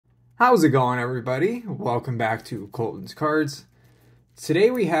How's it going, everybody? Welcome back to Colton's Cards.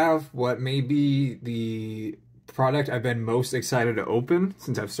 Today we have what may be the product I've been most excited to open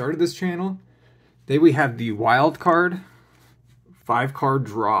since I've started this channel. Today we have the Wild Card 5-card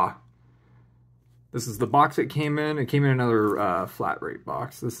draw. This is the box it came in. It came in another flat rate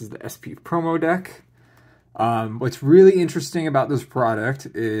box. This is the SP promo deck. What's really interesting about this product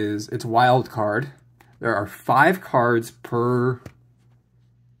is it's Wild Card. There are 5 cards per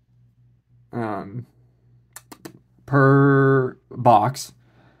box,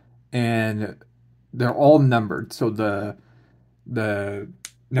 and they're all numbered. So the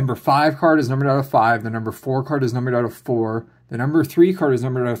number 5 card is numbered out of 5, the number 4 card is numbered out of 4, the number 3 card is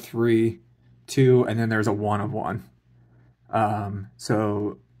numbered out of 3, 2, and then there's a 1 of 1.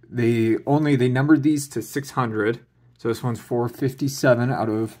 So they numbered these to 600. So this one's 457 out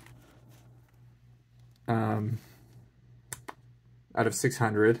of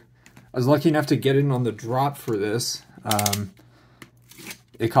 600. I was lucky enough to get in on the drop for this.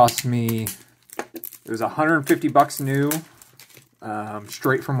 It cost me, it was 150 bucks new,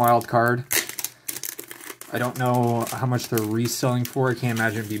 straight from Wild Card. I don't know how much they're reselling for. I can't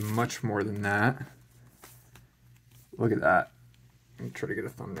imagine it'd be much more than that. Look at that. Let me try to get a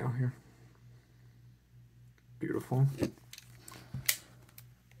thumbnail here. Beautiful.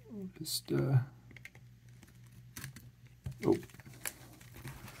 Just, oh.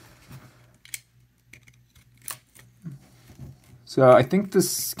 So I think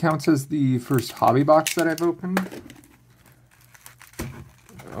this counts as the first hobby box that I've opened.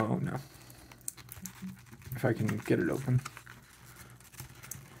 Oh no. If I can get it open.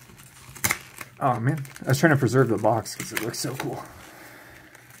 Oh man, I was trying to preserve the box because it looks so cool.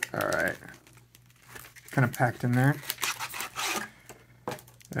 Alright. Kind of packed in there.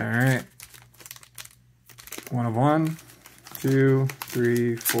 Alright. 1 of 1, 2,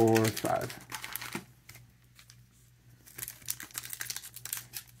 3, 4, 5.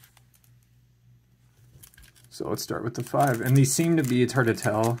 So let's start with the 5. And these seem to be, it's hard to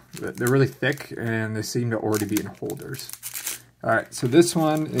tell, but they're really thick and they seem to already be in holders. Alright, so this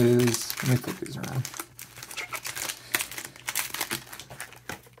one is, let me flip these around.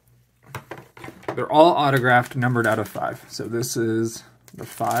 They're all autographed, numbered out of 5. So this is the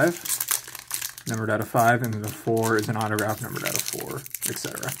 5, numbered out of 5, and then the 4 is an autograph numbered out of 4,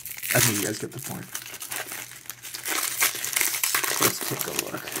 etc. I think you guys get the point. Let's take a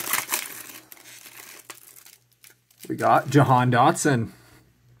look. We got Jahan Dotson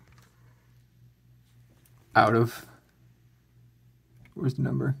out of, where's the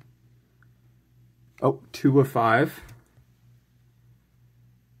number? Oh, 2 of 5.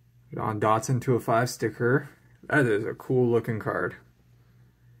 Jahan Dotson 2 of 5 sticker. That is a cool looking card.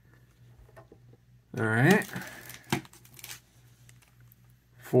 All right.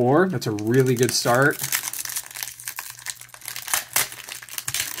 4, that's a really good start.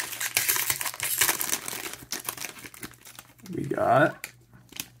 We got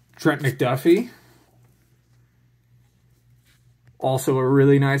Trent McDuffie. Also a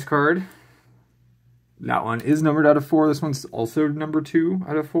really nice card. That one is numbered out of 4. This one's also number 2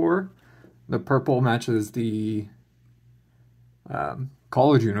 out of 4. The purple matches the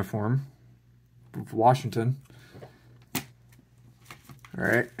college uniform of Washington. All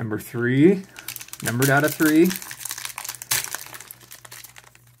right, number 3, numbered out of 3.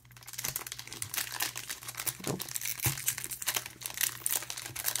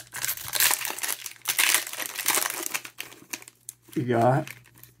 We got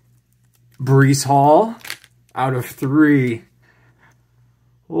Breece Hall out of 3.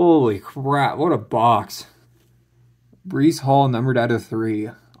 Holy crap, what a box. Breece Hall numbered out of 3.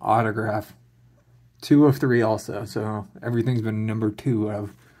 Autograph. 2 of 3 also, so everything's been number 2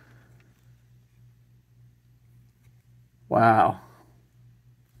 of. Wow.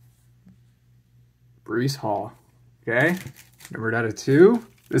 Breece Hall. Okay, numbered out of 2.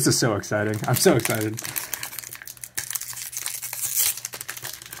 This is so exciting. I'm so excited.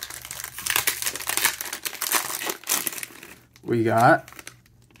 We got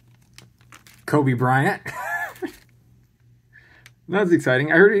Kobe Bryant. That's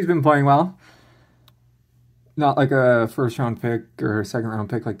exciting. I heard he's been playing well. Not like a first round pick or a second round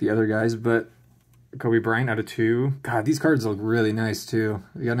pick like the other guys, but Kobe Bryant out of 2. God, these cards look really nice too.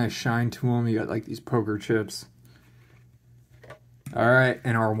 You got a nice shine to them. You got like these poker chips. All right,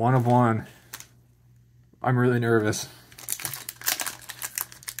 and our 1 of 1. I'm really nervous.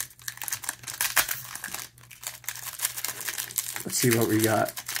 Let's see what we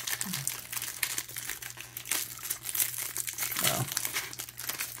got. Wow.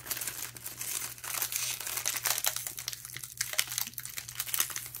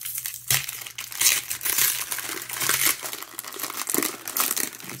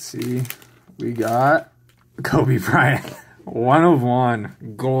 see. We got Kobe Bryant. 1 of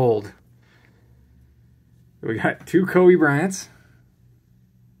 1. Gold. We got 2 Kobe Bryants.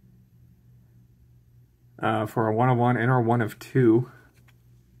 For a 1 of 1 and our 1 of 2.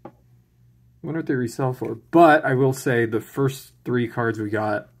 I wonder what they resell for. But I will say the first 3 cards we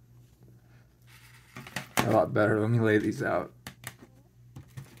got are a lot better. Let me lay these out.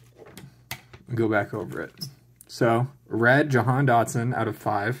 Go back over it. So, red, Jahan Dotson out of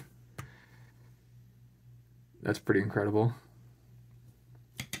 5. That's pretty incredible.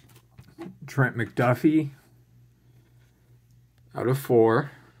 Trent McDuffie out of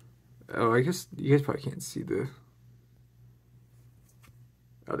 4. Oh, I guess you guys probably can't see the...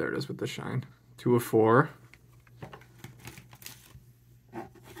 Oh, there it is with the shine. 2 of 4.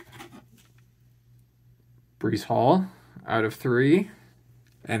 Breece Hall out of 3.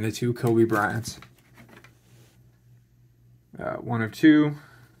 And the 2 Kobe Bryants. 1 of 2.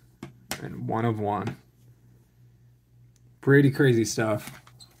 And 1 of 1. Pretty crazy stuff.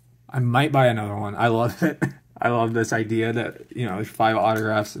 I might buy another one. I love it. I love this idea that, you know, there's 5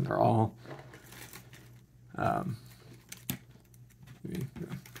 autographs and they're all 5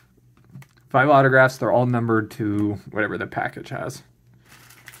 autographs, they're all numbered to whatever the package has.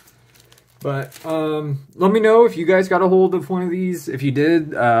 But let me know if you guys got a hold of one of these. If you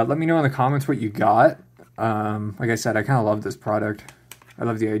did, let me know in the comments what you got. Like I said, I kind of love this product. I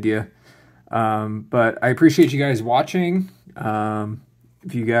love the idea. But I appreciate you guys watching.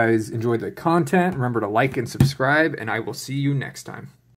 If you guys enjoyed the content, remember to like and subscribe, and I will see you next time.